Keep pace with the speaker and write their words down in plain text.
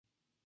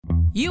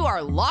You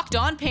are Locked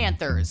On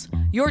Panthers,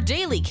 your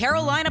daily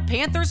Carolina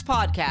Panthers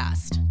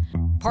podcast.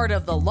 Part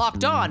of the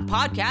Locked On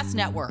Podcast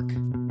Network.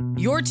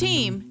 Your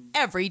team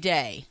every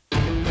day.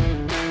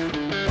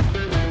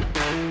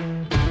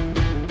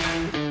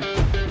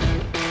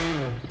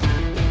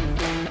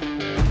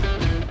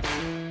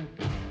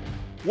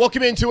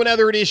 Welcome into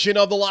another edition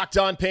of the Locked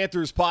On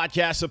Panthers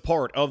podcast, a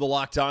part of the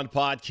Locked On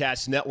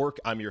Podcast Network.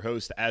 I'm your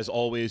host, as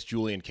always,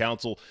 Julian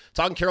Council,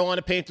 talking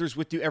Carolina Panthers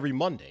with you every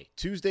Monday,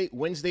 Tuesday,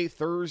 Wednesday,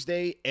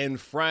 Thursday, and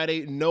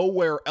Friday.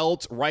 Nowhere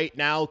else right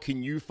now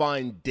can you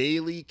find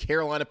daily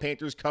Carolina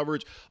Panthers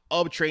coverage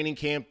of training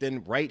camp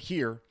than right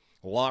here,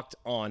 Locked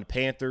On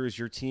Panthers,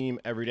 your team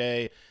every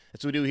day.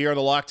 That's what we do here on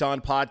the Locked On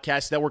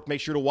Podcast Network.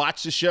 Make sure to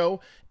watch the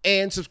show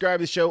and subscribe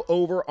to the show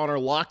over on our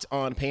Locked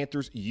On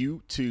Panthers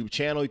YouTube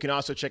channel. You can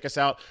also check us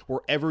out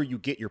wherever you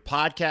get your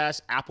podcasts,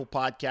 Apple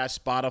Podcasts,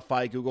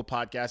 Spotify, Google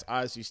Podcasts,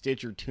 Odyssey,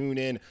 Stitcher,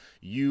 TuneIn.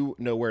 You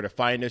know where to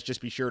find us.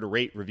 Just be sure to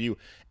rate, review,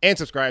 and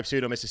subscribe so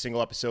you don't miss a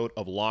single episode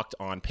of Locked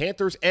On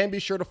Panthers. And be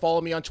sure to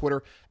follow me on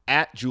Twitter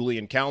at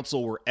Julian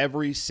Council, where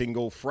every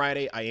single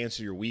Friday I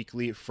answer your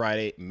weekly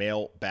Friday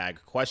mailbag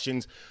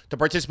questions. To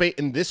participate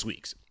in this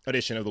week's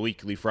edition of the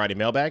weekly Friday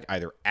mailbag,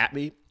 either at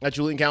me at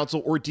Julian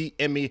Council or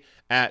DM me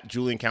at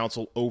Julian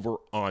Council over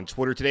on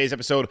Twitter. Today's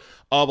episode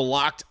of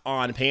Locked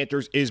On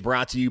Panthers is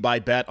brought to you by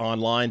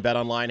BetOnline.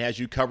 BetOnline has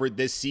you covered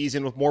this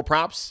season with more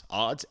props,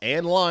 odds,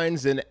 and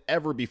lines than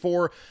ever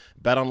before.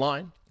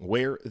 BetOnline,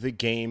 where the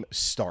game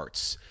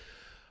starts.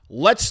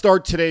 Let's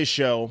start today's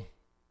show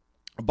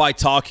by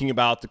talking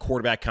about the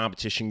quarterback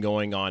competition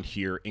going on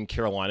here in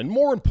Carolina. And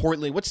more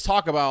importantly, let's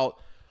talk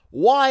about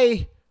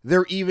why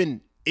there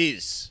even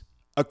is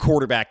a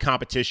quarterback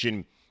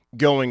competition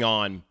going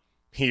on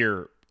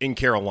here in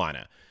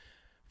Carolina.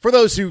 For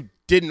those who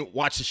didn't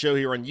watch the show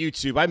here on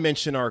YouTube, I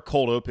mentioned our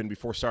cold open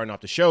before starting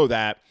off the show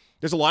that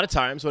there's a lot of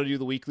times when I do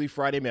the weekly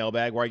Friday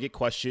mailbag where I get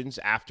questions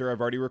after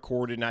I've already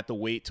recorded and I have to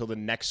wait till the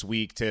next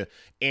week to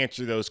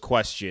answer those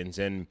questions.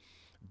 And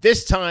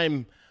this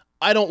time,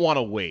 I don't want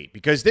to wait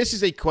because this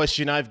is a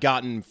question I've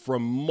gotten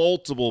from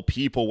multiple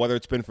people, whether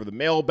it's been for the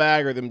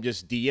mailbag or them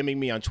just DMing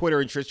me on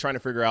Twitter and just trying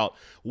to figure out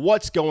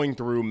what's going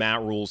through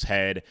Matt Rhule's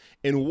head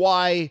and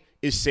why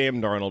is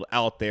Sam Darnold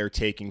out there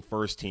taking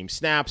first-team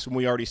snaps when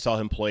we already saw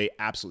him play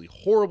absolutely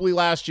horribly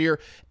last year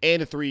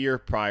and a 3-year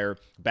prior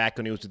back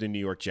when he was with the New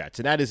York Jets.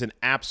 And that is an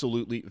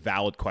absolutely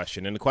valid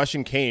question. And the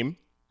question came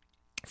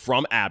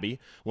from Abby,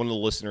 one of the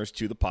listeners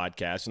to the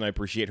podcast, and I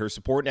appreciate her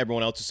support and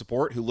everyone else's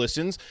support who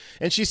listens.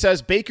 And she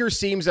says, Baker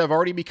seems to have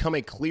already become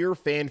a clear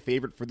fan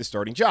favorite for the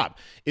starting job.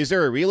 Is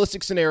there a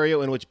realistic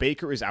scenario in which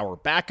Baker is our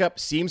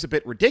backup? Seems a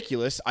bit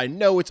ridiculous. I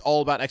know it's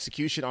all about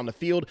execution on the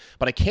field,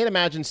 but I can't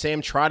imagine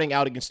Sam trotting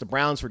out against the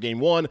Browns for game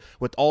one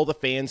with all the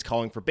fans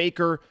calling for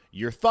Baker.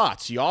 Your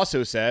thoughts? She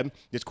also said,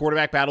 this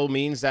quarterback battle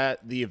means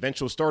that the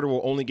eventual starter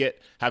will only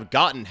have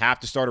gotten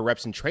half the starter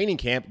reps in training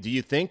camp. Do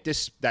you think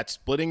that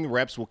splitting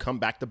reps will come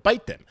back to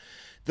bite them?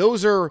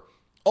 Those are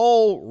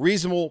all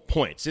reasonable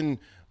points. And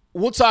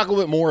we'll talk a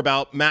little bit more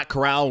about Matt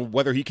Corral,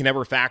 whether he can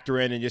ever factor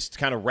in and just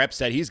kind of reps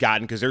that he's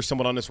gotten, because there's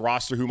someone on this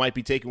roster who might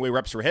be taking away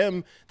reps for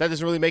him. That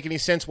doesn't really make any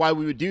sense why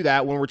we would do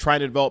that when we're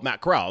trying to develop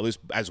Matt Corral,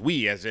 as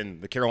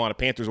in the Carolina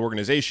Panthers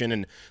organization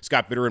and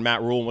Scott Bitter and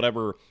Matt Rhule and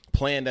whatever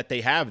plan that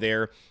they have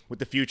there with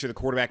the future of the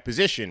quarterback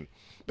position.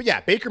 But yeah,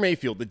 Baker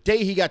Mayfield, the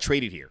day he got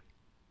traded here,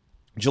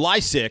 July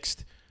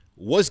 6th,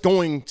 was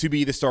going to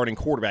be the starting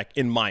quarterback,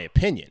 in my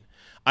opinion.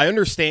 I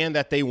understand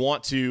that they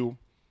want to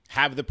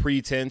have the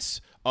pretense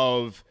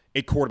of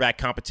a quarterback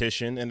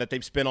competition and that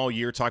they've spent all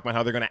year talking about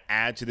how they're going to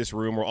add to this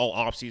room, or all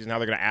offseason how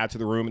they're going to add to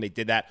the room, and they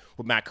did that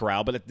with Matt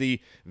Corral. But at the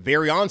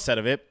very onset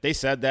of it, they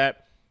said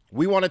that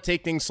we want to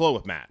take things slow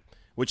with Matt,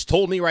 which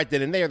told me right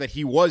then and there that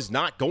he was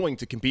not going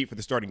to compete for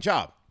the starting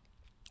job,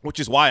 which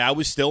is why I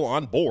was still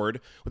on board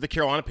with the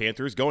Carolina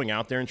Panthers going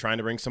out there and trying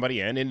to bring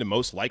somebody in, and the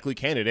most likely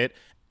candidate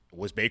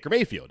was Baker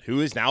Mayfield,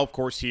 who is now, of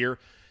course, here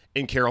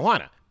in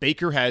Carolina.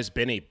 Baker has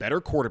been a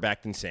better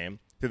quarterback than Sam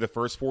through the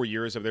first 4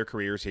 years of their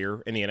careers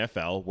here in the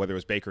NFL, whether it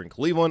was Baker in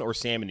Cleveland or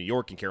Sam in New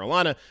York and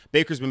Carolina.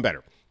 Baker's been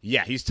better.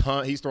 Yeah, he's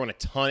thrown a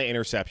ton of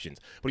interceptions,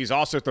 but he's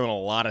also thrown a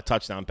lot of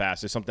touchdown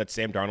passes, something that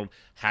Sam Darnold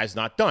has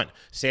not done.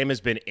 Sam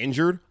has been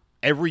injured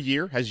every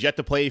year, has yet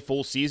to play a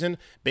full season.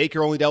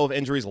 Baker only dealt with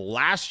injuries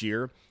last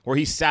year, where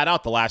he sat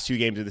out the last 2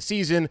 games of the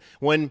season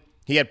when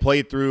he had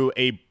played through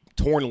a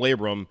torn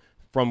labrum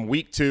from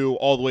week 2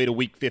 all the way to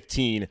week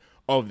 15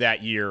 of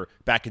that year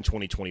back in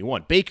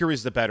 2021. Baker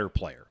is the better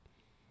player.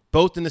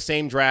 Both in the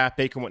same draft,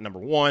 Baker went number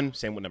 1,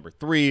 Sam went number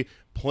 3.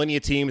 Plenty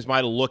of teams might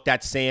have looked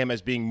at Sam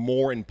as being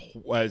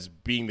as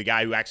being the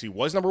guy who actually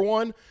was number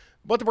 1,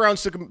 but the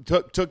Browns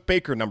took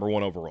Baker number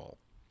 1 overall.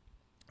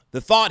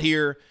 The thought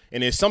here,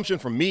 and the assumption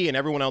from me and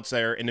everyone else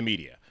there in the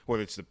media,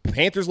 whether it's the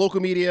Panthers local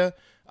media,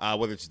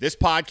 whether it's this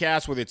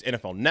podcast, whether it's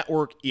NFL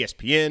Network,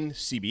 ESPN,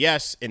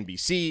 CBS,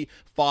 NBC,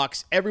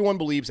 Fox, everyone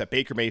believes that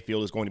Baker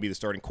Mayfield is going to be the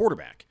starting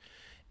quarterback.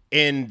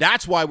 And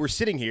that's why we're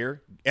sitting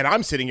here, and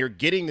I'm sitting here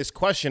getting this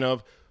question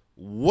of,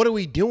 what are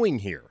we doing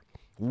here?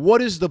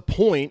 What is the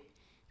point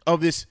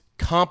of this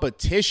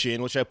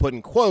competition, which I put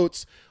in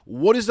quotes,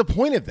 what is the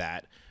point of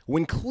that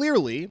when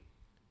clearly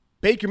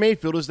Baker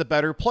Mayfield is the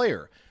better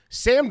player?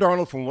 Sam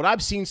Darnold, from what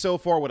I've seen so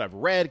far, what I've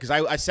read, because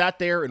I sat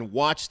there and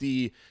watched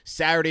the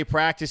Saturday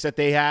practice that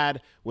they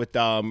had with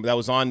that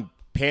was on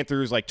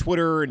Panthers, like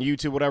Twitter and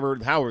YouTube, whatever,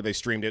 however they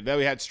streamed it.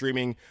 They had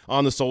streaming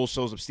on the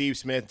socials of Steve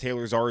Smith,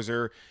 Taylor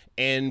Zarzour,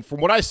 and from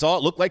what I saw,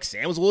 it looked like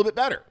Sam was a little bit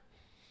better.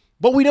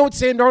 But we know what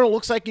Sam Darnold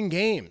looks like in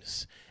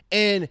games.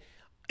 And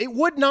it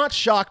would not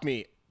shock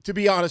me, to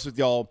be honest with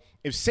y'all,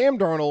 if Sam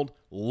Darnold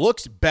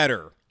looks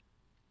better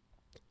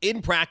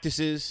in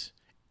practices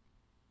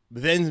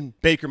than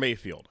Baker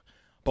Mayfield.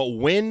 But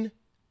when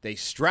they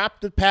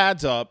strap the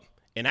pads up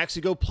and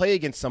actually go play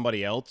against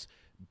somebody else,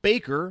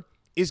 Baker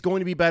is going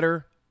to be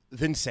better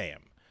than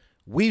Sam.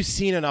 We've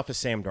seen enough of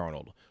Sam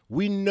Darnold.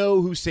 We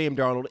know who Sam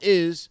Darnold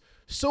is.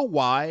 So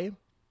why,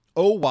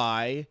 oh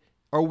why,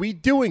 are we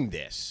doing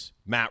this?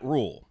 Matt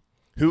Rule,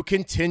 who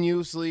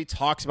continuously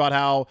talks about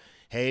how,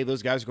 hey,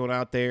 those guys are going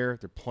out there,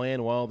 they're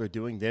playing well, they're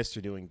doing this,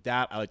 they're doing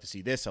that. I like to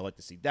see this, I like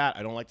to see that.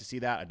 I don't like to see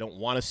that. I don't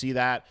want to see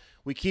that.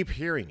 We keep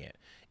hearing it.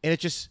 And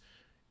it just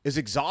is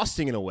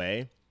exhausting in a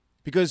way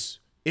because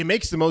it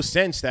makes the most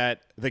sense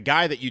that the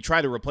guy that you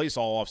try to replace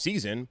all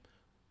offseason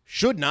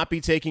should not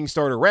be taking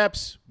starter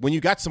reps when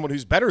you got someone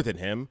who's better than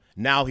him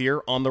now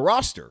here on the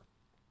roster.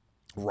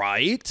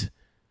 Right?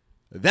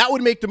 That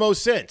would make the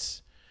most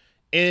sense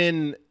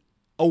in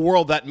a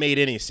world that made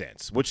any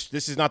sense, which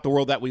this is not the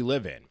world that we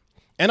live in.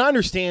 And I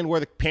understand where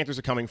the Panthers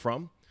are coming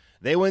from.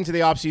 They went into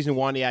the offseason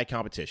wanting to add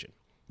competition.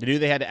 They knew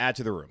they had to add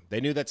to the room. They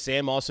knew that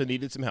Sam also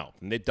needed some help,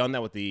 and they've done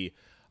that with the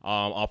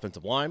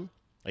offensive line,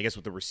 I guess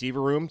with the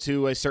receiver room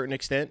to a certain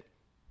extent.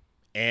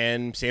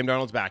 And Sam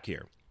Darnold's back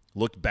here.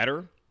 Looked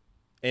better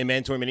in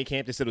mandatory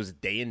minicamp. They said it was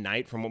day and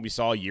night from what we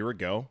saw a year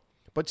ago.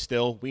 But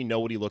still, we know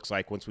what he looks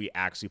like once we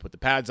actually put the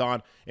pads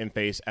on and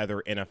face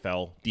other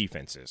NFL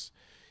defenses.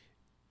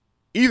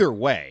 Either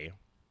way,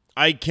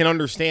 I can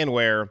understand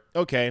where,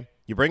 okay,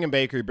 you bring in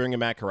Baker, you bring in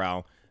Matt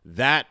Corral,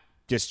 that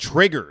just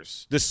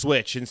triggers the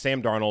switch in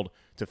Sam Darnold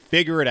to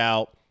figure it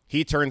out.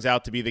 He turns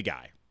out to be the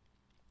guy.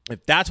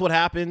 If that's what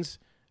happens,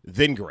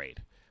 then great.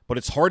 But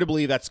it's hard to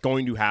believe that's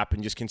going to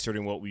happen just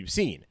considering what we've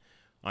seen.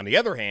 On the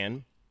other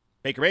hand,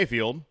 Baker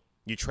Mayfield,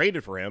 you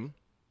traded for him.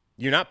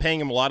 You're not paying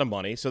him a lot of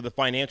money, so the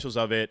financials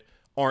of it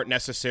aren't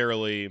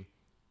necessarily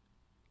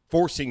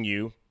forcing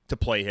you to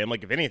play him.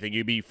 Like, if anything,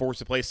 you'd be forced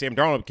to play Sam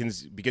Darnold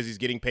because he's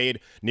getting paid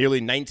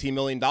nearly $19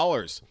 million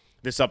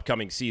this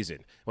upcoming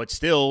season. But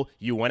still,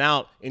 you went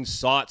out and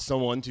sought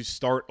someone to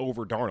start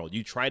over Darnold.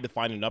 You tried to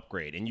find an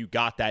upgrade, and you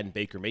got that in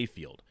Baker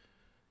Mayfield.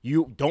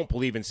 You don't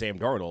believe in Sam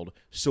Darnold,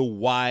 so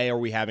why are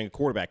we having a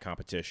quarterback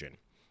competition?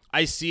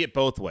 I see it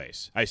both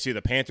ways. I see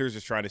the Panthers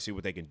just trying to see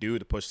what they can do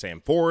to push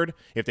Sam forward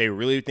if they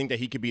really think that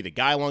he could be the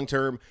guy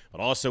long-term,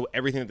 but also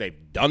everything that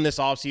they've done this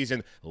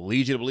offseason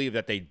leads you to believe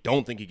that they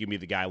don't think he can be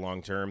the guy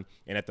long-term.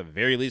 And at the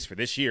very least for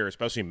this year,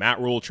 especially Matt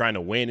Rule trying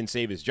to win and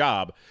save his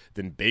job,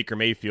 then Baker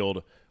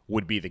Mayfield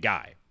would be the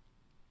guy.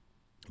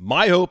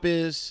 My hope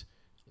is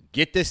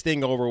get this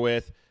thing over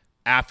with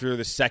after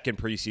the second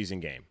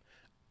preseason game.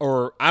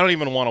 Or I don't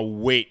even want to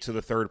wait to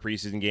the third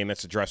preseason game.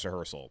 That's a dress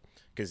rehearsal.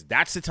 Because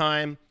that's the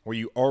time where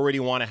you already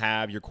want to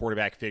have your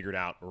quarterback figured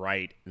out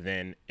right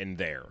then and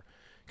there.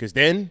 Because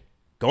then,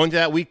 going to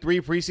that week 3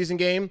 preseason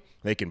game,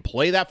 they can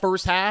play that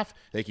first half.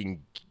 They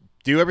can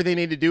do everything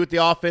they need to do with the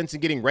offense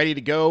and getting ready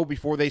to go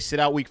before they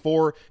sit out week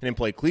 4 and then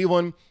play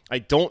Cleveland. I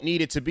don't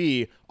need it to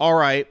be, all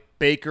right,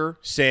 Baker,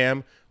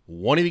 Sam,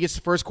 one of you gets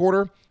the first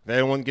quarter, the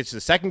other one gets to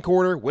the second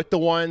quarter with the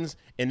ones,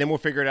 and then we'll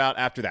figure it out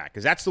after that.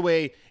 Because that's the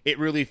way it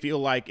really feel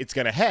like it's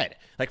going to head.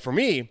 Like for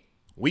me,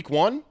 week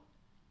 1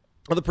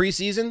 of the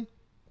preseason,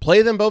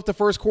 play them both the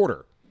first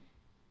quarter.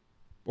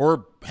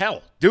 Or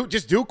hell,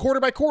 just do quarter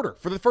by quarter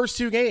for the first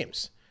 2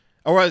 games.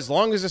 Or as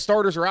long as the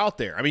starters are out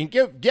there. I mean,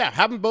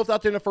 have them both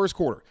out there in the first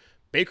quarter.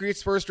 Baker gets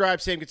the first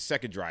drive, Sam gets the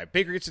second drive.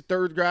 Baker gets the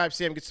third drive,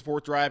 Sam gets the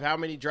fourth drive. How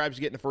many drives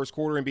you get in the first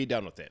quarter and be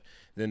done with it.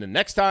 Then the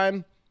next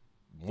time,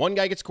 one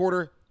guy gets a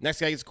quarter, next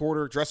guy gets a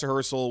quarter, dress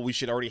rehearsal. We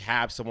should already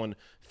have someone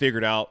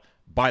figured out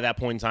by that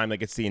point in time that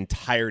gets the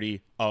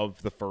entirety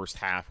of the first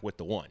half with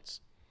the ones.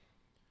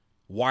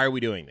 Why are we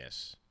doing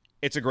this?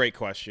 It's a great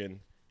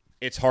question.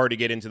 It's hard to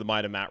get into the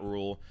mind of Matt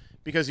Rule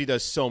because he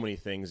does so many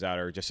things that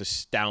are just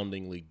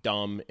astoundingly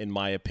dumb, in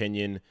my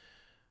opinion.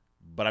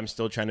 But I'm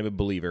still trying to be a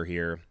believer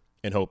here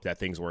and hope that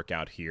things work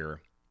out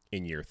here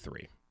in year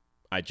 3.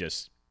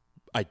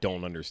 I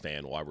don't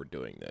understand why we're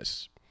doing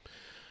this.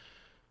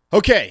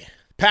 Okay,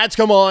 pads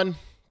come on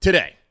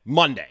today,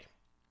 Monday.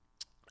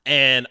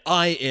 And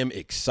I am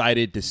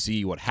excited to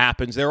see what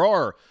happens. There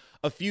are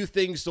a few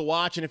things to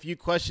watch and a few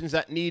questions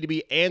that need to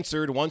be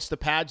answered once the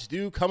pads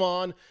do come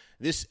on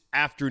this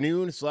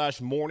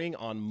afternoon/morning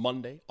on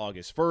Monday,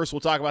 August 1st. We'll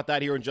talk about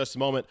that here in just a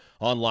moment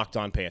on Locked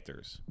On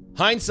Panthers.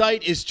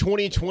 Hindsight is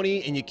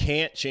 20/20, and you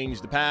can't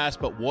change the past,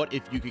 but what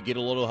if you could get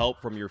a little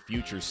help from your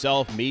future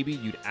self? Maybe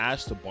you'd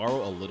ask to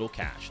borrow a little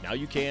cash. Now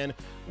you can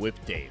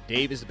with Dave.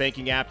 Dave is the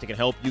banking app that can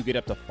help you get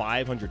up to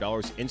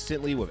 $500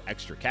 instantly with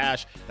extra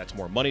cash. That's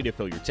more money to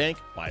fill your tank,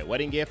 buy a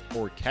wedding gift,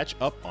 or catch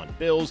up on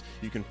bills.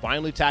 You can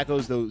finally tackle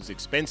those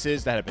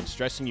expenses that have been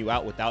stressing you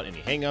out without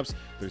any hangups.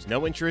 There's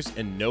no interest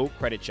and no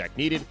credit check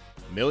needed.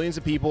 Millions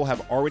of people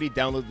have already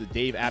downloaded the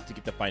Dave app to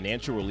get the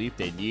financial relief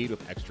they need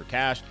with extra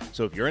cash.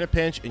 So if you're in a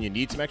pinch and you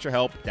need some extra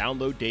help,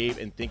 download Dave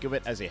and think of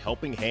it as a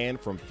helping hand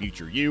from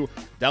future you.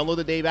 Download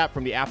the Dave app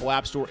from the Apple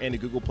App Store and the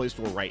Google Play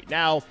Store right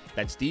now.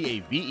 That's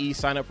DAVE.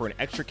 Sign up for an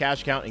extra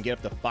cash account and get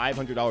up to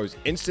 $500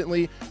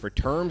 instantly. For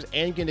terms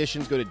and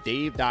conditions, go to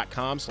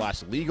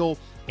dave.com/legal.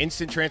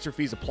 Instant transfer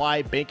fees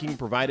apply. Banking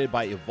provided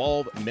by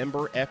Evolve,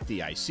 member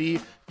FDIC.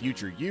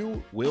 Future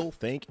you will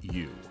thank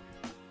you.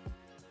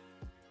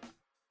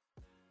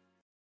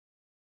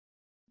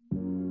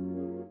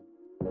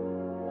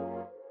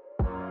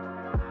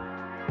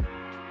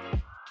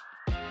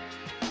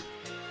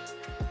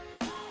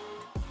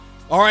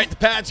 All right, the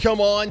pads come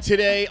on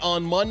today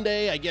on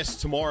Monday. I guess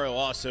tomorrow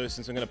also,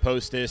 since I'm going to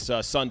post this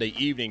Sunday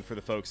evening for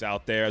the folks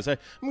out there. I'm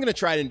going to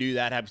try to do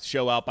that, have the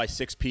show out by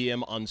 6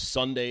 p.m. on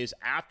Sundays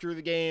after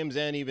the games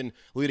and even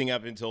leading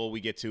up until we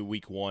get to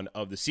week 1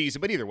 of the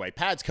season. But either way,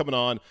 pads coming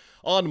on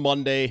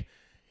Monday,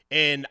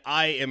 and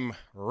I am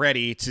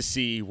ready to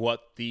see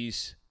what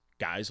these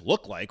guys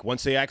look like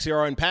once they actually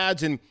are on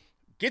pads and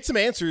get some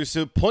answers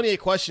to plenty of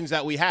questions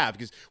that we have.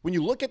 Because when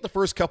you look at the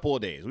first couple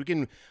of days, we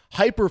can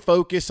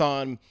hyper-focus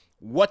on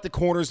what the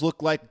corners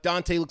look like.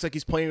 Dante looks like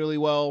he's playing really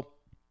well.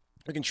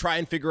 We can try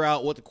and figure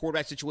out what the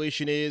quarterback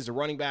situation is, the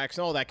running backs,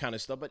 and all that kind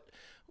of stuff. But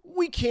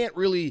we can't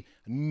really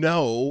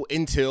know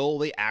until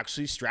they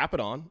actually strap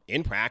it on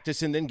in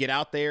practice and then get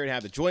out there and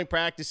have the joint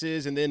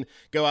practices and then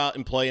go out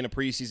and play in a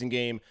preseason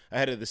game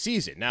ahead of the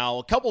season. Now,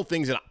 a couple of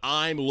things that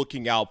I'm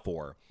looking out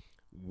for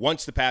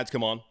once the pads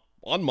come on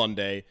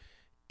Monday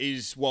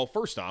is, well,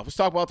 first off, let's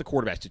talk about the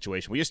quarterback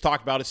situation. We just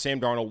talked about it, Sam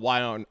Darnold.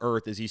 Why on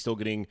earth is he still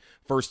getting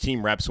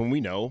first-team reps when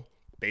we know,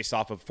 based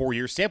off of 4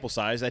 years sample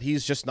size, that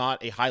he's just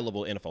not a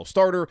high-level NFL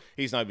starter.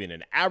 He's not even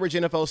an average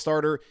NFL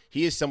starter.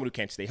 He is someone who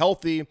can't stay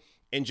healthy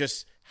and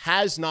just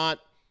has not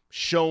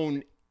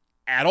shown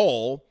at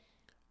all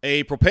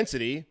a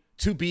propensity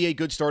to be a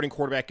good starting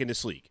quarterback in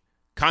this league,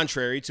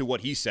 contrary to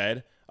what he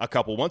said a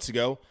couple months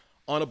ago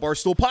on a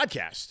Barstool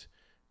podcast.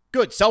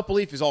 Good.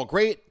 Self-belief is all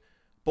great,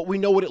 but we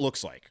know what it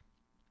looks like.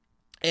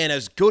 And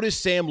as good as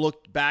Sam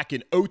looked back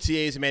in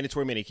OTAs and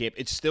mandatory minicamp,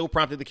 it still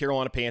prompted the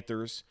Carolina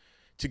Panthers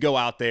to go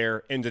out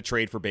there and to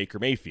trade for Baker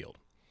Mayfield.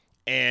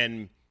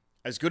 And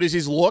as good as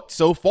he's looked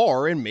so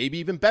far, and maybe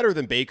even better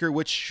than Baker,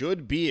 which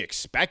should be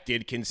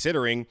expected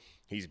considering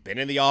he's been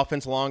in the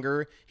offense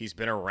longer, he's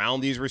been around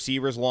these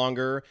receivers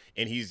longer,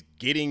 and he's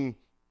getting,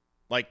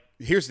 like,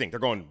 here's the thing. They're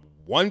going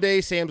one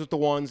day Sam's with the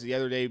ones, the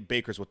other day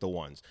Baker's with the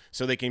ones,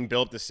 so they can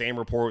build up the same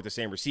rapport with the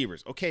same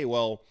receivers. Okay,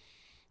 well,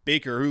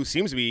 Baker, who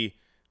seems to be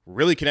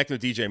really connected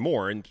with DJ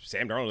Moore, and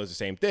Sam Darnold does the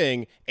same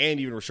thing, and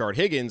even Rashard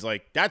Higgins,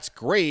 like, that's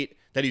great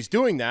that he's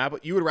doing that,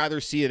 but you would rather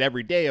see it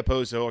every day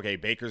opposed to, okay,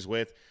 Baker's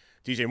with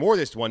DJ Moore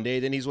this one day,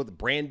 then he's with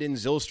Brandon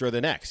Zylstra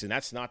the next. And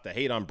that's not to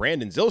hate on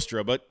Brandon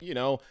Zylstra, but, you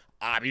know,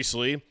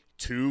 obviously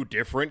two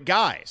different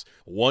guys.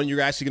 One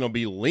you're actually going to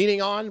be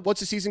leaning on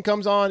once the season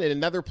comes on, and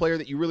another player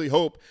that you really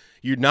hope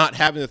you're not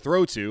having to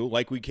throw to,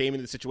 like we came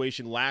into the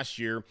situation last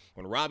year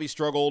when Robbie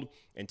struggled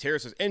and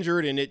Terrace was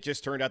injured, and it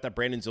just turned out that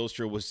Brandon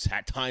Zylstra was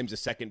at times the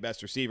second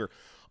best receiver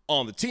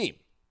on the team.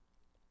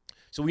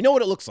 So we know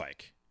what it looks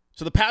like.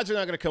 So the pads are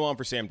not going to come on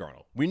for Sam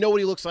Darnold. We know what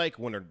he looks like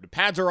when the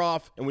pads are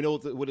off, and we know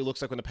what he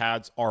looks like when the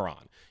pads are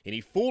on. And he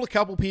fooled a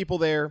couple people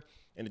there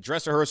in the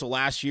dress rehearsal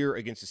last year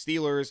against the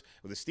Steelers.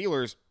 Where the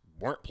Steelers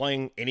weren't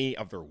playing any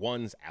of their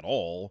ones at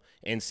all,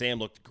 and Sam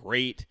looked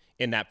great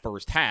in that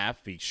first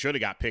half. He should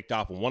have got picked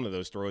off on one of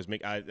those throws. One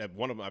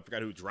of them, I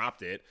forgot who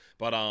dropped it,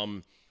 but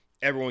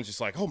everyone's just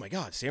like, oh my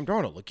God, Sam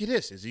Darnold, look at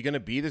this. Is he going to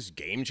be this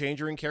game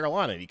changer in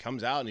Carolina? And he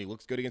comes out and he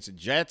looks good against the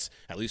Jets,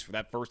 at least for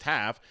that first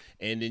half.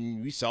 And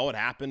then we saw what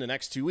happened the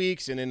next 2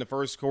 weeks, and in the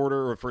first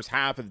quarter or first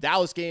half of the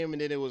Dallas game,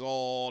 and then it was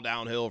all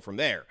downhill from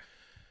there.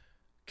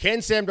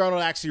 Can Sam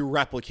Darnold actually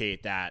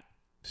replicate that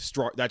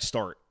start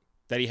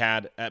that he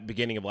had at the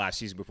beginning of last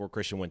season before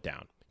Christian went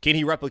down? Can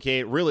he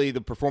replicate really the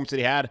performance that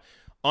he had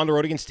on the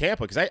road against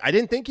Tampa? Because I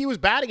didn't think he was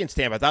bad against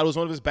Tampa. I thought it was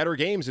one of his better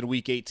games in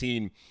Week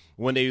 18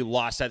 when they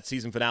lost that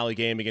season finale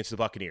game against the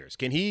Buccaneers.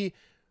 Can he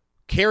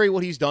carry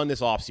what he's done this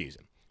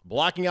offseason?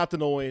 Blocking out the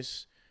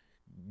noise,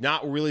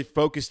 not really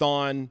focused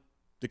on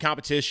the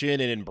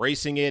competition and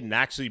embracing it and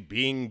actually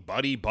being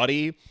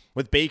buddy-buddy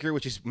with Baker,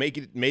 which has made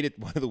it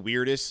one of the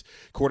weirdest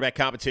quarterback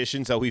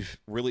competitions that we've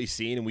really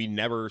seen, and we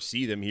never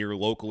see them here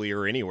locally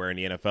or anywhere in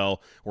the NFL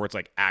where it's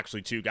like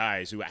actually two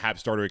guys who have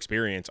starter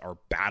experience are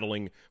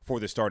battling for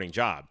the starting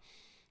job.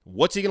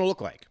 What's he going to look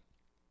like?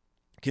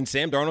 Can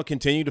Sam Darnold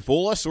continue to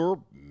fool us,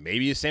 or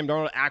maybe is Sam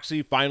Darnold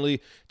actually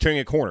finally turning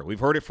a corner? We've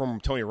heard it from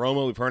Tony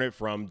Romo. We've heard it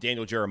from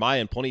Daniel Jeremiah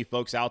and plenty of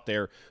folks out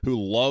there who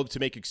love to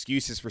make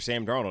excuses for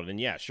Sam Darnold. And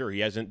yeah, sure, he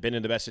hasn't been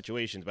in the best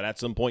situations, but at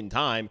some point in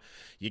time,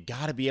 you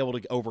got to be able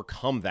to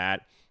overcome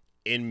that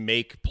and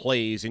make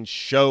plays and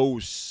show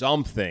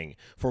something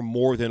for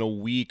more than a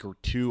week or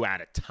two at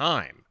a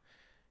time.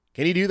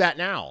 Can he do that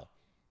now?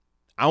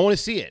 I want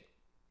to see it.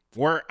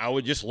 Where I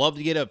would just love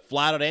to get a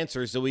flat-out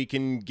answer so we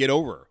can get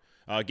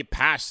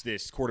past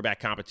this quarterback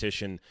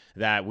competition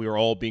that we are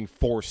all being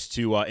forced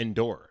to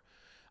endure.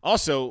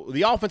 Also,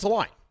 the offensive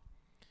line.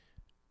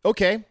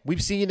 Okay,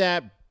 we've seen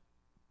that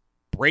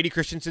Brady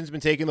Christensen's been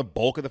taking the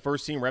bulk of the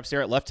first-team reps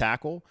there at left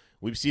tackle.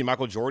 We've seen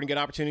Michael Jordan get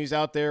opportunities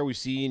out there. We've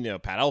seen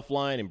Pat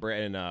Elflein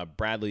and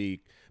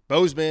Bradley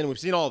Bozeman. We've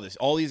seen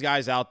all these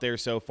guys out there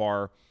so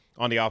far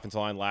on the offensive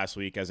line last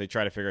week as they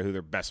try to figure out who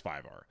their best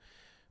five are.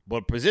 But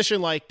a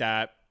position like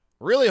that,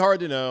 really hard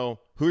to know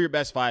who your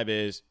best five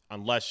is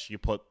unless you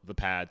put the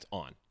pads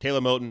on. Taylor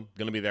Moton,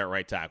 going to be there at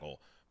right tackle.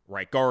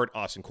 Right guard,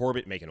 Austin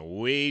Corbett, making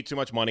way too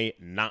much money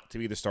not to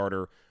be the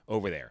starter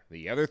over there.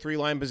 The other three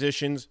line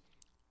positions,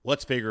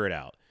 let's figure it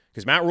out.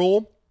 Because Matt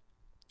Rule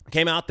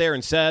came out there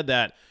and said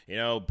that,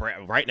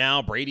 right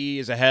now Brady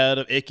is ahead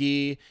of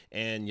Ickey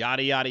and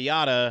yada, yada,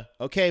 yada.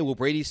 Okay, will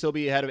Brady still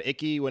be ahead of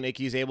Ickey when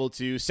Ickey's able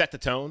to set the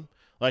tone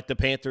like the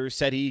Panthers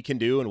said he can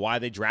do and why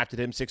they drafted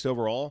him 6th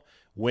overall?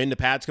 When the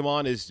pads come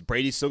on, is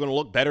Brady still going to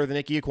look better than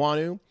Ickey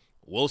Ekwonu?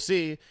 We'll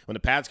see. When the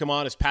pads come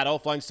on, is Pat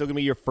Elflein still going to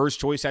be your first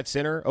choice at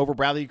center over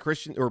Brady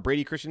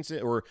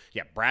Christensen,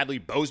 Bradley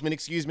Bozeman,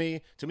 excuse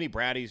me. Too many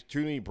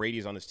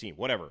Bradys on this team.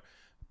 Whatever.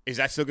 Is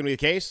that still going to be the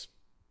case?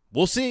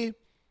 We'll see.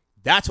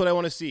 That's what I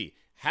want to see.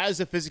 Has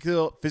the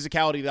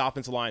physicality of the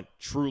offensive line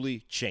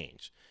truly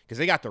changed? Because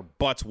they got their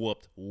butts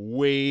whooped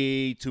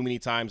way too many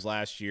times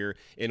last year,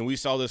 and we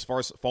saw those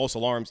false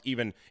alarms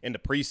even in the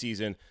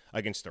preseason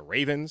against the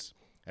Ravens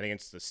and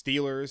against the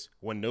Steelers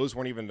when those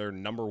weren't even their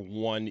number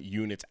one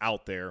units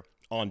out there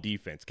on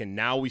defense. Can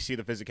now we see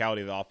the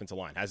physicality of the offensive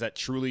line? Has that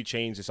truly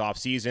changed this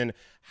offseason?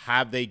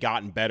 Have they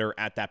gotten better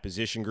at that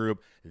position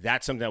group?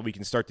 That's something that we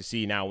can start to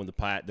see now when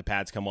the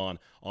pads come on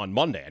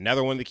Monday.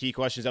 Another one of the key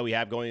questions that we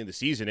have going into the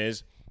season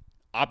is,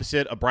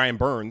 opposite of Brian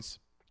Burns,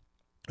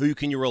 who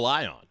can you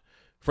rely on?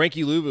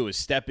 Frankie Louvu is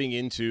stepping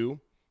into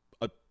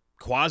a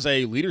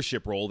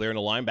quasi-leadership role there in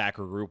the linebacker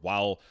group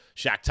while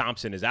Shaq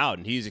Thompson is out,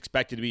 and he's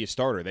expected to be a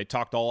starter. They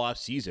talked all off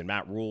season,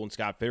 Matt Rule and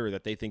Scott Fitter,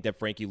 that they think that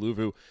Frankie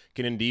Louvu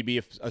can indeed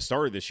be a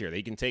starter this year.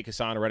 They can take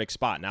Hassan Reddick's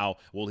spot. Now,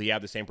 will he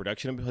have the same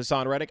production of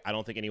Hassan Reddick? I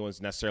don't think anyone's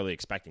necessarily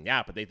expecting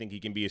that, but they think he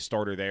can be a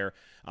starter there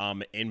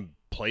and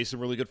play some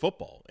really good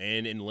football.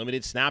 And in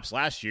limited snaps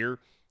last year,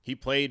 he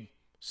played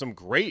some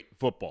great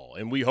football,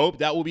 and we hope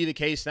that will be the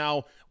case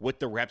now with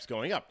the reps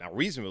going up. Now,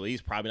 reasonably,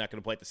 he's probably not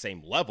going to play at the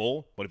same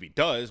level, but if he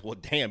does, well,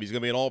 damn, he's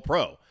going to be an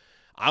all-pro.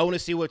 I want to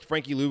see what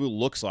Frankie Louvu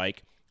looks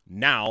like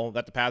now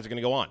that the pads are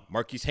going to go on.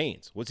 Marquise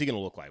Haynes, what's he going to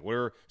look like? What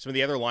are some of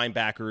the other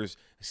linebackers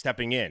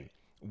stepping in?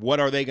 What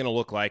are they going to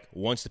look like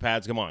once the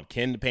pads come on?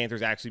 Can the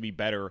Panthers actually be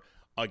better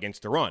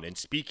against the run? And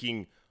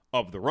speaking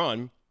of the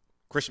run,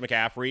 Christian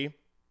McCaffrey,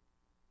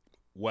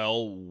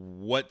 well,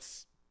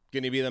 what's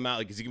going to be the amount?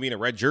 Like, is he going to be in a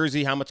red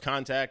jersey? How much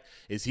contact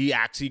is he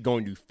actually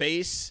going to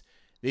face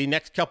the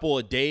next couple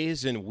of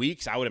days and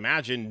weeks? I would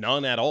imagine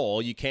none at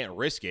all. You can't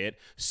risk it.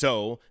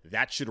 So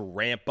that should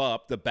ramp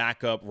up the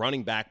backup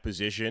running back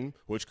position,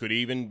 which could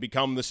even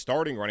become the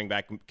starting running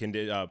back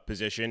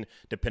position,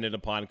 dependent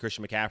upon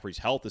Christian McCaffrey's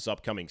health this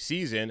upcoming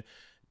season.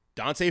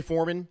 D'Onta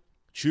Foreman,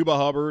 Chuba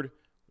Hubbard,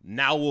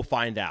 now we'll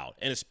find out.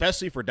 And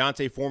especially for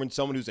D'Onta Foreman,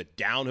 someone who's a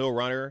downhill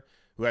runner,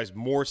 who has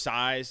more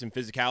size and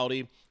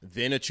physicality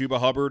than a Chuba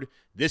Hubbard,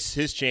 this is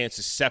his chance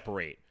to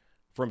separate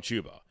from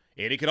Chuba.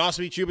 And it could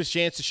also be Chuba's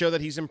chance to show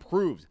that he's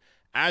improved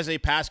as a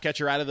pass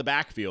catcher out of the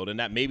backfield, and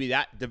that maybe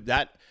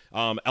that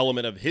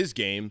element of his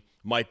game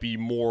might be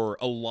more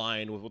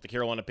aligned with what the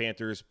Carolina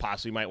Panthers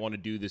possibly might want to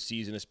do this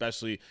season,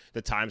 especially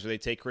the times where they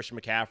take Christian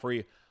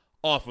McCaffrey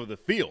off of the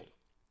field.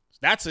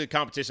 That's a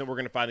competition we're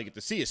going to finally get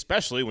to see,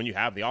 especially when you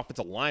have the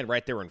offensive line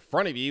right there in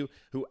front of you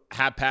who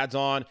have pads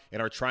on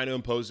and are trying to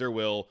impose their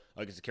will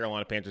against the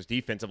Carolina Panthers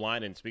defensive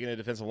line. And speaking of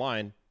defensive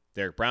line,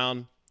 Derek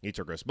Brown,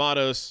 Yetur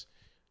Gross-Matos,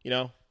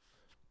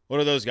 what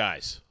do those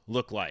guys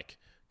look like?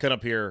 Cut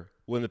up here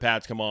when the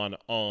pads come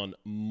on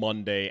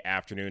Monday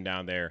afternoon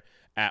down there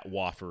at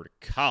Wofford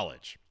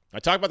College. I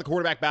talked about the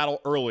quarterback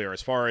battle earlier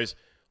as far as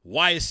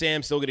why is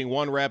Sam still getting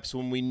 1 reps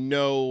when we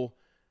know,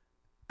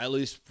 at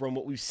least from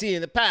what we've seen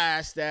in the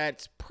past,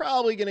 that's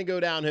probably going to go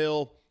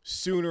downhill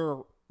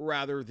sooner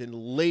rather than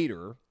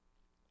later.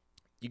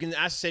 You can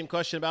ask the same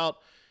question about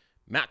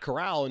Matt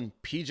Corral and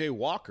P.J.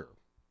 Walker.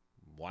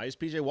 why is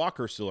PJ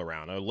Walker still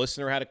around? A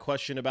listener had a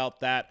question about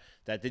that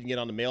didn't get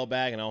on the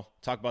mailbag, and I'll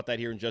talk about that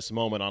here in just a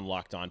moment on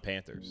Locked On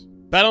Panthers.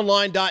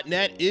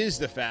 BetOnline.net is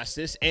the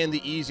fastest and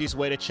the easiest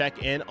way to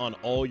check in on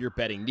all your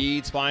betting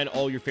needs. Find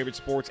all your favorite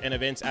sports and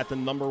events at the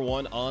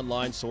 #1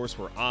 online source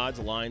for odds,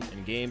 lines,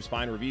 and games.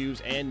 Find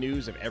reviews and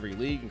news of every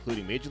league,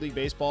 including Major League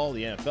Baseball,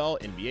 the NFL,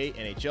 NBA,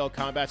 NHL,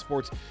 combat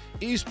sports,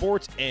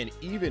 esports, and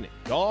even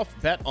golf.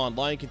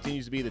 BetOnline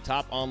continues to be the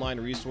top online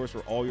resource for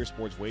all your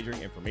sports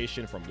wagering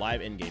information, from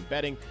live in-game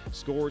betting,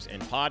 scores, and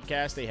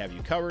podcasts. They have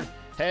you covered.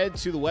 Head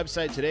to the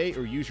website today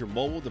or use your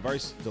mobile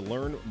device to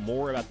learn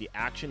more about the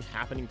action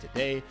happening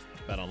today.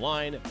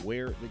 BetOnline,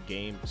 where the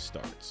game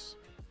starts.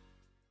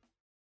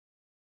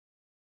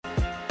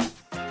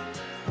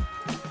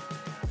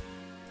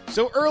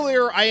 So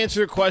earlier, I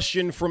answered a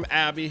question from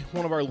Abby,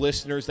 one of our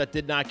listeners, that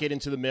did not get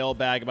into the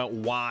mailbag about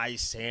why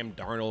Sam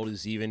Darnold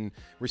is even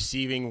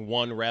receiving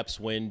 1 reps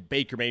when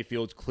Baker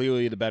Mayfield's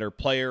clearly the better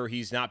player.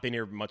 He's not been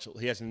here much.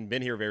 He hasn't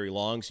been here very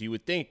long. So you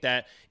would think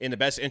that in the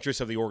best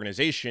interest of the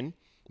organization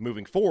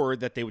moving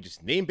forward, that they would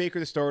just name Baker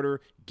the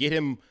starter, get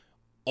him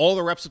all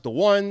the reps with the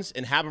ones,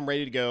 and have him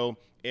ready to go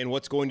in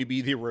what's going to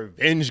be the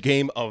revenge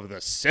game of the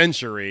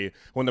century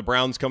when the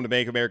Browns come to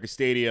Bank of America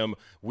Stadium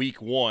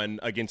week 1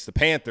 against the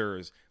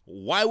Panthers.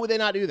 Why would they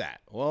not do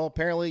that? Well,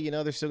 apparently,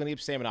 they're still going to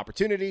give Sam an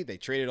opportunity. They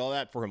traded all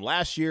that for him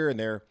last year,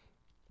 and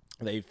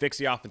they fixed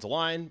the offensive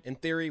line, in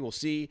theory. We'll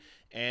see.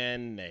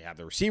 And they have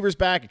the receivers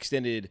back,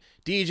 extended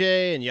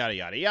DJ, and yada,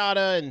 yada,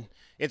 yada. And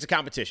it's a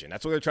competition.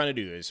 That's what they're trying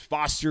to do, is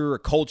foster a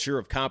culture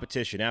of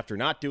competition after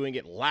not doing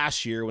it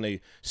last year when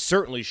they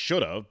certainly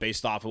should have,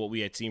 based off of what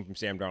we had seen from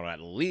Sam Darnold,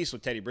 at least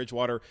with Teddy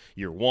Bridgewater.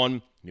 Year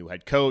 1, new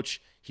head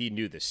coach. He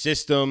knew the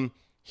system.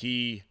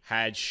 He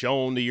had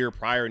shown the year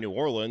prior in New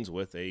Orleans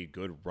with a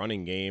good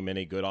running game and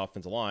a good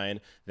offensive line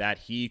that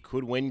he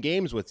could win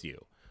games with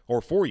you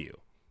or for you.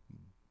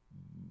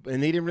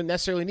 And they didn't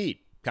necessarily need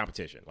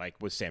competition like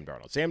with Sam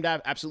Darnold. Sam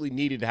absolutely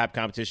needed to have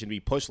competition to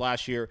be pushed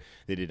last year.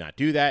 They did not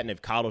do that, and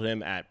they've coddled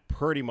him at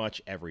pretty much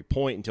every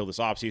point until this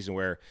offseason,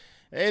 where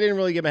they didn't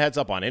really give him a heads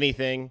up on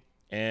anything,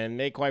 and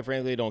they quite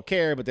frankly don't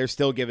care, but they're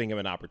still giving him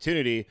an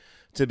opportunity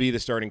to be the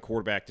starting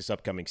quarterback this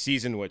upcoming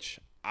season, which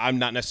I'm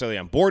not necessarily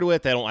on board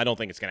with. I don't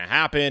think it's going to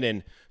happen,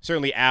 and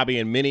certainly Abby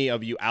and many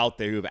of you out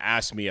there who have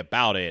asked me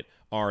about it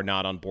are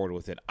not on board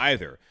with it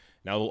either.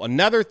 Now,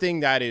 another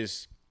thing that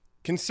is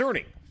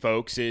concerning,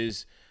 folks,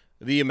 is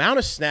the amount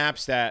of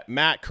snaps that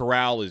Matt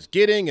Corral is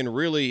getting, and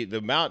really the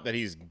amount that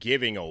he's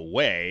giving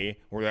away,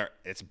 or that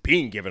it's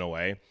being given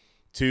away,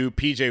 to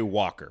PJ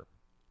Walker.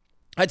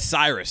 I had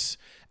Cyrus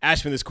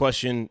ask me this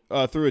question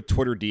through a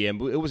Twitter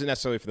DM. It wasn't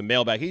necessarily for the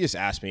mailbag. He just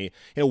asked me,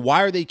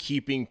 why are they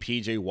keeping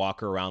PJ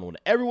Walker around when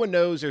everyone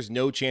knows there's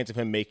no chance of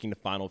him making the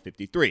final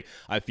 53?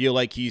 I feel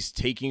like he's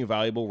taking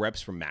valuable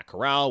reps from Matt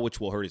Corral,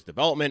 which will hurt his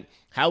development.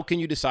 How can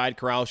you decide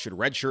Corral should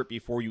redshirt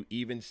before you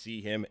even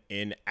see him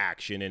in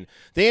action? And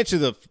the answer to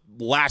the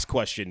last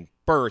question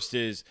first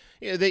is,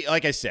 they,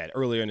 like I said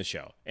earlier in the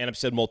show, and I've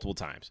said multiple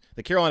times,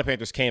 the Carolina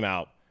Panthers came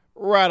out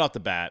right off the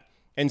bat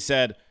and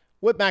said,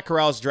 with Matt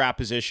Corral's draft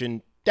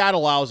position, that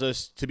allows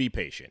us to be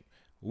patient.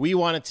 We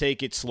want to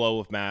take it slow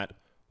with Matt.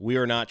 We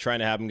are not trying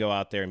to have him go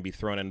out there and be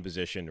thrown in a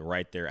position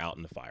right there out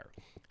in the fire.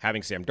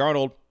 Having Sam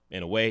Darnold,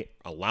 in a way,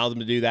 allow them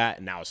to do that,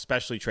 and now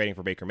especially trading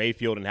for Baker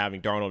Mayfield and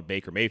having Darnold,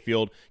 Baker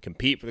Mayfield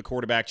compete for the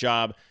quarterback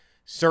job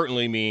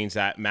certainly means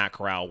that Matt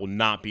Corral will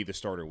not be the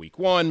starter week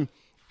 1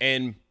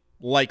 and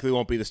likely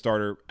won't be the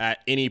starter at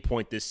any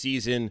point this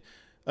season.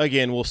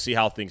 Again, we'll see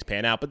how things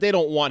pan out, but they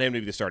don't want him to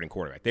be the starting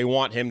quarterback. They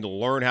want him to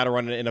learn how to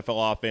run an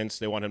NFL offense.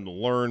 They want him to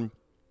learn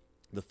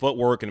the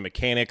footwork and the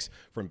mechanics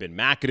from Ben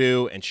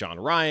McAdoo and Sean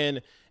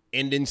Ryan,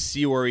 and then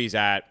see where he's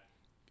at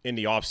in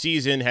the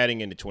offseason heading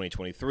into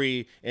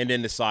 2023, and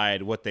then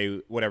decide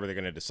whatever they're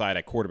going to decide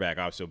at quarterback,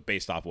 also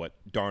based off what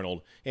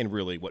Darnold and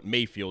really what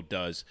Mayfield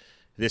does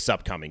this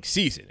upcoming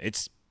season.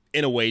 It's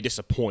in a way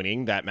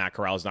disappointing that Matt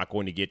Corral is not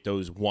going to get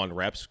those 1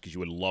 reps, because you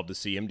would love to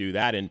see him do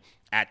that. And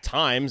at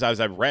times, as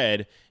I've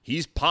read,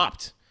 he's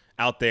popped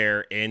out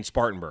there in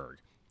Spartanburg.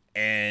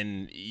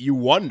 And you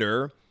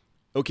wonder,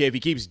 okay, if he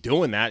keeps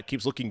doing that,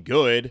 keeps looking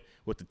good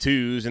with the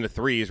 2s and the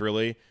 3s,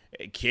 really,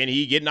 can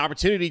he get an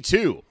opportunity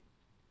to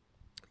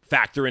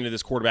factor into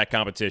this quarterback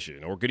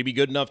competition? Or could he be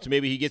good enough to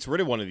maybe he gets rid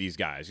of one of these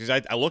guys?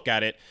 Because I look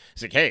at it,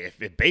 it's like, hey,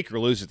 if Baker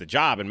loses the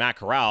job and Matt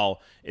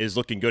Corral is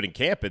looking good in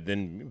camp,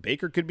 then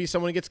Baker could be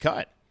someone who gets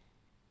cut.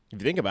 If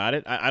you think about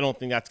it, I don't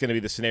think that's going to be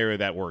the scenario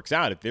that works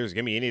out. If there's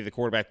going to be any of the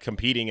quarterback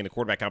competing in the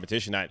quarterback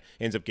competition that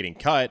ends up getting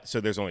cut, so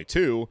there's only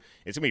 2,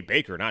 it's going to be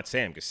Baker, not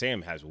Sam, because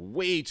Sam has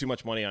way too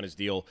much money on his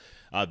deal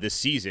this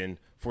season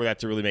for that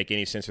to really make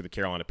any sense for the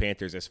Carolina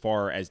Panthers as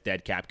far as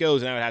dead cap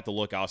goes. And I would have to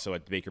look also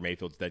at Baker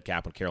Mayfield's dead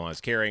cap when Carolina's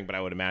carrying, but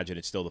I would imagine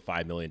it's still the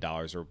 $5 million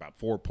or about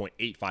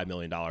 $4.85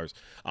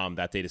 million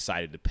that they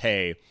decided to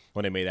pay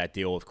when they made that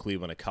deal with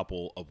Cleveland a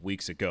couple of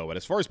weeks ago. But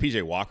as far as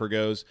PJ Walker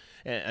goes,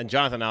 and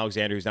Jonathan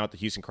Alexander, who's now at the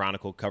Houston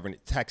Chronicle covering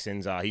the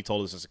Texans, he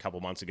told us this a couple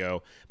months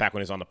ago, back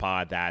when he was on the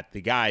pod, that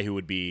the guy who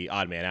would be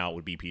odd man out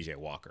would be PJ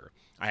Walker.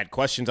 I had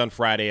questions on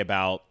Friday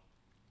about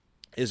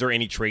Is there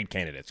any trade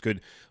candidates?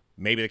 Could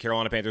maybe the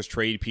Carolina Panthers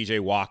trade P.J.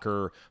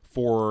 Walker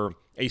for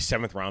a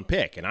 7th-round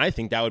pick? And I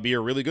think that would be a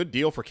really good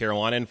deal for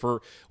Carolina and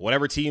for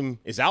whatever team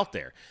is out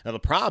there. Now, the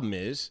problem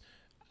is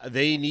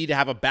they need to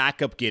have a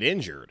backup get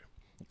injured.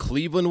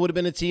 Cleveland would have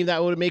been a team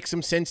that would make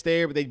some sense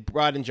there, but they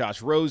brought in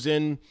Josh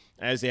Rosen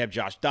as they have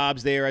Josh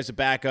Dobbs there as a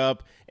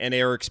backup, and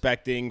they are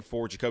expecting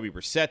for Jacoby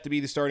Brissett to be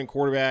the starting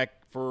quarterback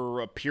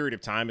for a period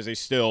of time, as they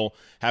still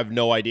have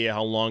no idea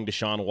how long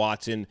Deshaun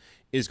Watson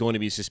is going to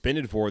be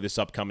suspended for this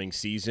upcoming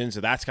season.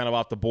 So that's kind of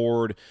off the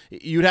board.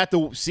 You'd have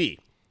to see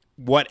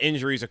what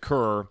injuries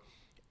occur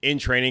in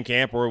training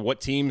camp or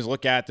what teams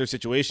look at their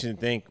situation and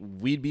think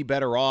we'd be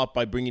better off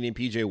by bringing in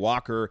P.J.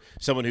 Walker,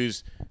 someone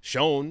who's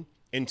shown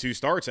in 2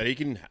 starts that he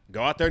can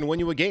go out there and win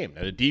you a game.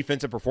 Now, the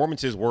defensive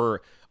performances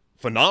were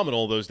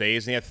phenomenal those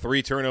days, and he had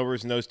 3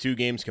 turnovers in those 2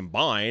 games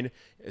combined.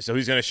 So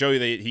he's going to show you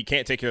that he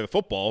can't take care of the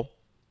football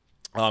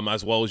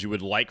as well as you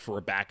would like for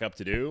a backup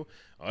to do.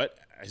 But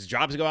his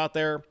job is to go out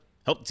there,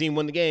 help the team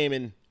win the game,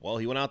 and, well,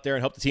 he went out there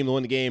and helped the team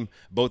win the game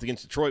both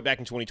against Detroit back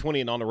in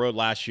 2020 and on the road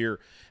last year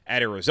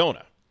at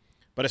Arizona.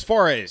 But as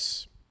far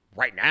as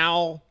right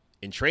now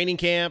in training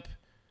camp,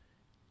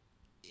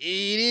 it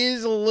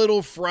is a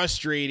little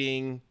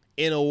frustrating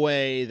in a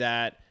way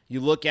that you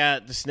look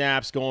at the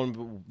snaps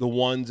going the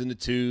 1s and the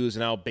 2s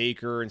and how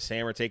Baker and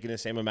Sam are taking the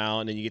same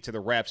amount, and then you get to the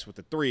reps with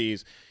the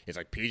 3s. It's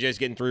like PJ's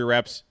getting 3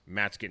 reps,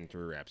 Matt's getting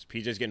 3 reps.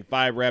 PJ's getting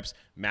 5 reps,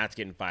 Matt's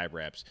getting 5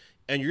 reps.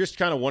 And you're just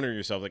kind of wondering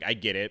yourself, like, I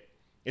get it.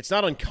 It's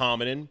not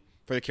uncommon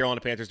for the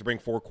Carolina Panthers to bring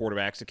 4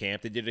 quarterbacks to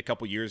camp. They did it a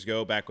couple years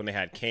ago back when they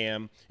had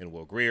Cam and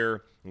Will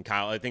Grier and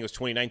Kyle. I think it was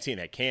 2019.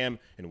 They had Cam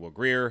and Will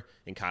Grier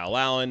and Kyle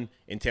Allen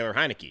and Taylor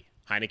Heineke.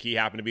 Heineke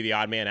happened to be the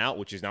odd man out,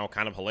 which is now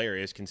kind of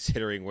hilarious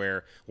considering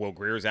where Will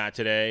Grier's at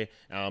today.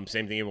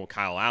 Same thing with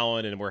Kyle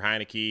Allen and where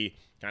Heineke,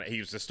 he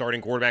was the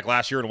starting quarterback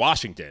last year in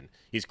Washington.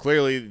 He's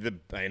clearly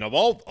of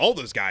all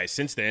those guys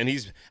since then,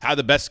 he's had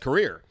the best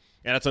career.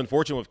 And that's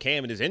unfortunate with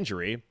Cam and his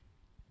injury.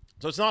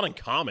 So it's not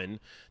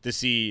uncommon to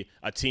see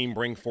a team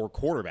bring 4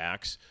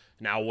 quarterbacks.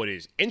 Now, what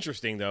is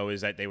interesting, though,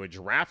 is that they would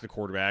draft a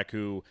quarterback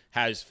who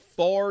has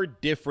far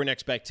different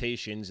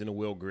expectations than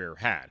Will Grier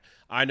had.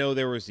 I know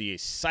there was the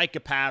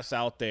psychopaths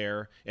out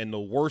there and the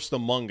worst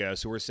among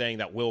us who were saying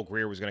that Will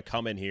Grier was going to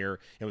come in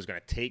here and was going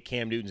to take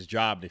Cam Newton's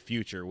job in the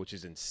future, which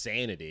is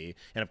insanity.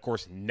 And, of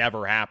course,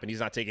 never happened. He's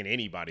not taking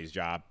anybody's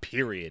job,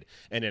 period,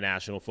 in the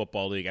National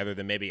Football League other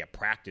than maybe a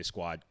practice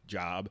squad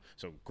job.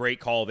 So great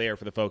call there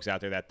for the folks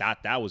out there that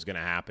thought that was going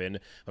to happen.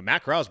 But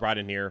Matt Corral's brought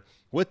in here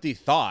with the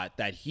thought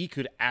that he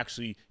could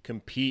actually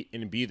compete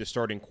and be the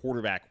starting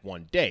quarterback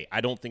one day.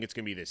 I don't think it's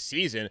going to be this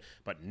season,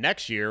 but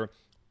next year,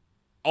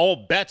 all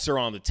bets are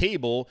on the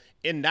table,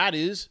 and that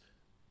is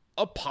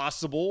a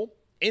possible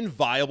and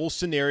viable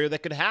scenario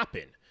that could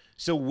happen.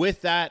 So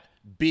with that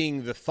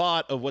being the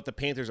thought of what the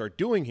Panthers are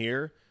doing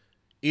here,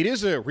 it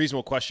is a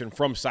reasonable question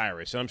from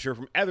Cyrus, and I'm sure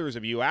from others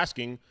of you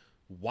asking,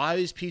 why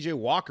is P.J.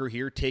 Walker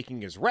here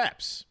taking his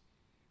reps?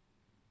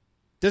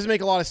 Doesn't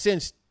make a lot of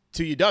sense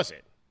to you, does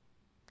it?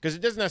 Because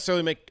it doesn't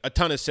necessarily make a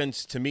ton of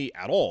sense to me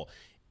at all.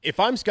 If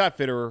I'm Scott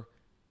Fitterer,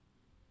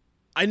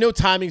 I know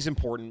timing is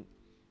important,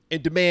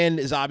 and demand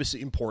is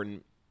obviously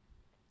important.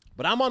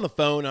 But I'm on the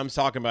phone, I'm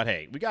talking about,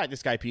 hey, we got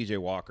this guy P.J.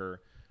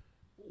 Walker.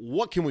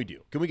 What can we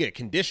do? Can we get a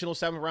conditional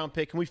 7th-round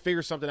pick? Can we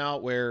figure something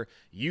out where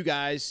you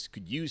guys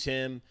could use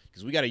him?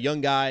 Because we got a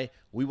young guy.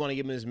 We want to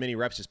give him as many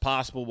reps as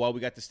possible while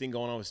we got this thing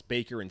going on with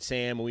Baker and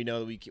Sam. And we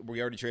know that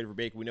we already traded for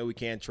Baker. We know we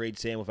can't trade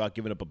Sam without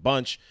giving up a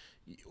bunch.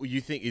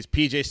 You think, is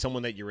P.J.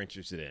 someone that you're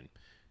interested in?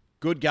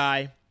 Good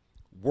guy,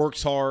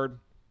 works hard,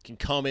 can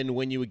come in and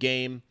win you a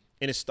game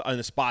in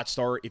a spot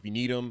start if you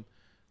need him.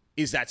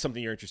 Is that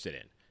something you're interested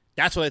in?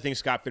 That's what I think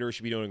Scott Fitterer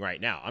should be doing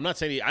right now. I'm not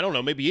saying, I don't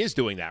know, maybe he is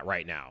doing that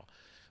right now.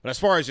 But as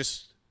far as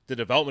just the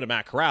development of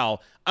Matt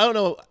Corral, I don't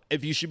know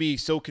if you should be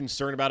so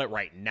concerned about it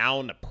right now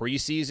in the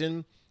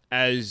preseason,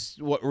 as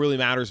what really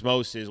matters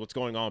most is what's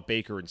going on with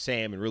Baker and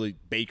Sam, and really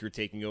Baker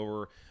taking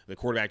over the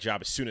quarterback job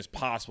as soon as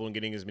possible and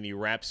getting as many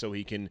reps so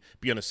he can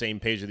be on the same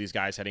page with these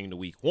guys heading into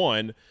week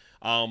 1.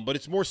 But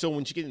it's more so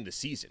when you get into the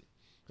season.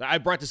 I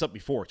brought this up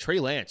before. Trey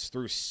Lance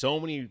threw so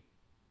many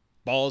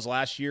balls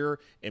last year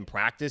in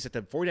practice that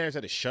the 49ers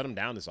had to shut him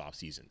down this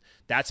offseason.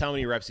 That's how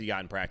many reps he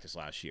got in practice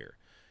last year.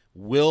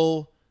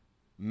 Will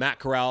Matt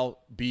Corral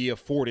be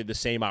afforded the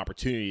same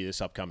opportunity this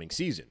upcoming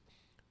season?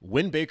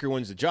 When Baker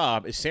wins the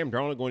job, is Sam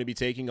Darnold going to be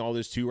taking all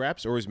those 2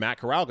 reps, or is Matt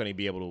Corral going to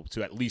be able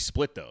to at least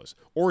split those,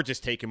 or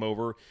just take him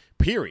over,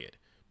 period?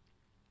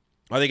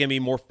 Are they going to be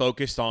more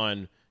focused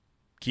on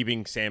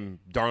keeping Sam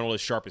Darnold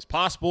as sharp as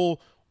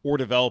possible or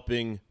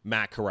developing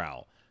Matt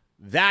Corral?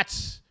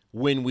 That's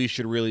when we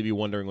should really be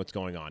wondering what's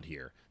going on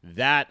here.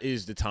 That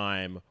is the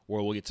time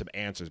where we'll get some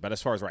answers. But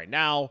as far as right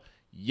now,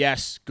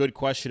 yes, good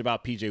question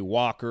about P.J.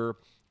 Walker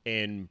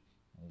and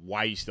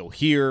why he's still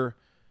here.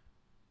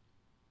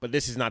 But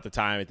this is not the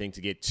time, I think,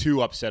 to get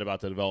too upset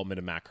about the development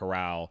of Matt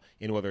Corral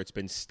and whether it's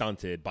been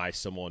stunted by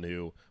someone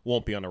who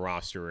won't be on the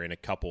roster in a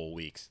couple of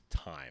weeks'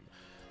 time.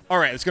 All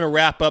right, it's going to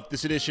wrap up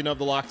this edition of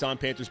the Locked On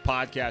Panthers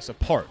podcast, a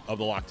part of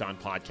the Locked On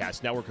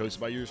Podcast Network,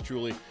 hosted by yours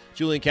truly,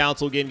 Julian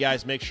Council. Again,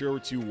 guys, make sure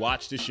to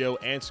watch the show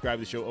and subscribe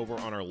to the show over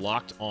on our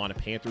Locked On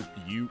Panthers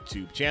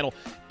YouTube channel.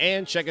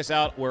 And check us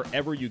out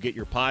wherever you get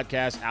your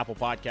podcasts, Apple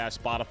Podcasts,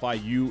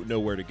 Spotify, you know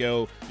where to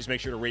go. Just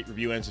make sure to rate,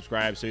 review, and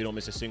subscribe so you don't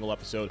miss a single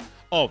episode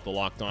of the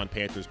Locked On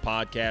Panthers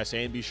podcast.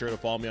 And be sure to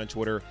follow me on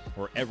Twitter,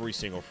 where every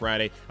single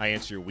Friday I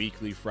answer your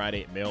weekly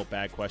Friday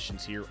mailbag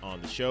questions here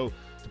on the show.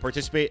 To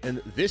participate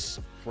in this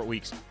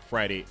week's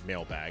Friday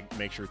mailbag,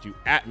 make sure to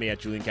 @ me at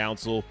Julian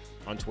Council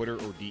on Twitter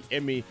or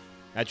DM me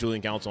at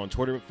Julian Council on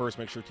Twitter. But first,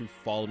 make sure to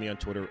follow me on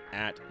Twitter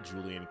at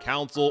Julian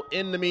Council.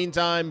 In the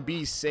meantime,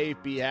 be safe,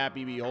 be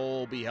happy, be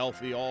whole, be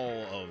healthy,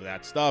 all of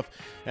that stuff.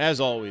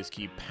 As always,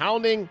 keep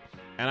pounding,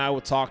 and I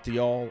will talk to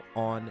y'all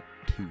on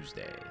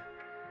Tuesday.